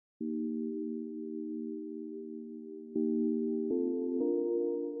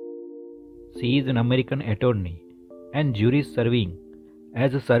She is an American attorney and jurist serving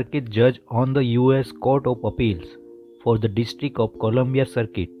as a circuit judge on the U.S. Court of Appeals for the District of Columbia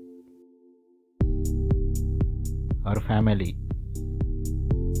Circuit. Her family.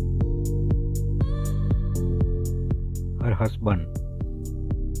 Her husband.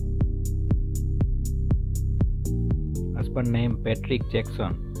 Husband name Patrick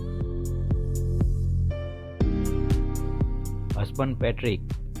Jackson. Husband Patrick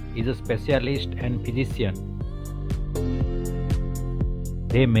is a specialist and physician.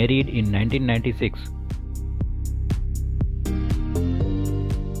 They married in 1996.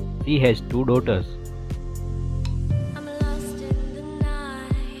 She has 2 daughters.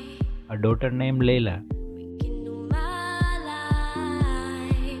 A daughter named Layla.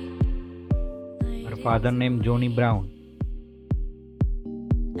 Her father named Johnny Brown.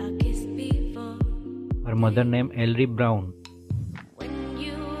 Her mother named Ellery Brown.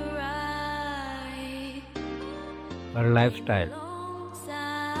 Her lifestyle.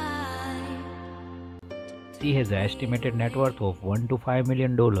 She has an estimated net worth of $1 to $5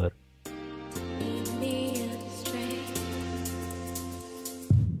 million.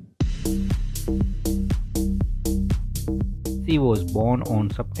 She was born on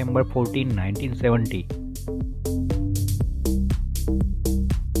September 14, 1970.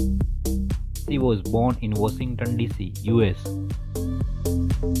 She was born in Washington, D.C., U.S.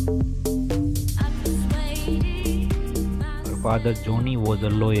 Her father Johnny was a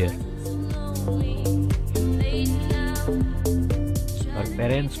lawyer. Her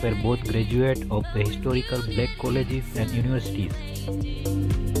parents were both graduates of the historical black colleges and universities.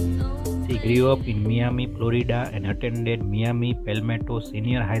 She grew up in Miami, Florida and attended Miami Palmetto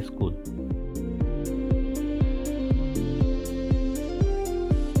Senior High School.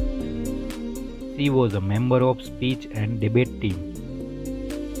 She was a member of speech and debate team.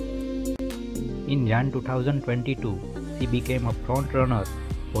 In Jan 2022, she became a front-runner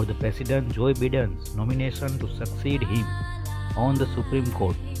for the President Joe Biden's nomination to succeed him on the Supreme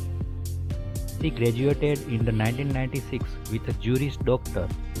Court. She graduated in 1996 with a Juris Doctor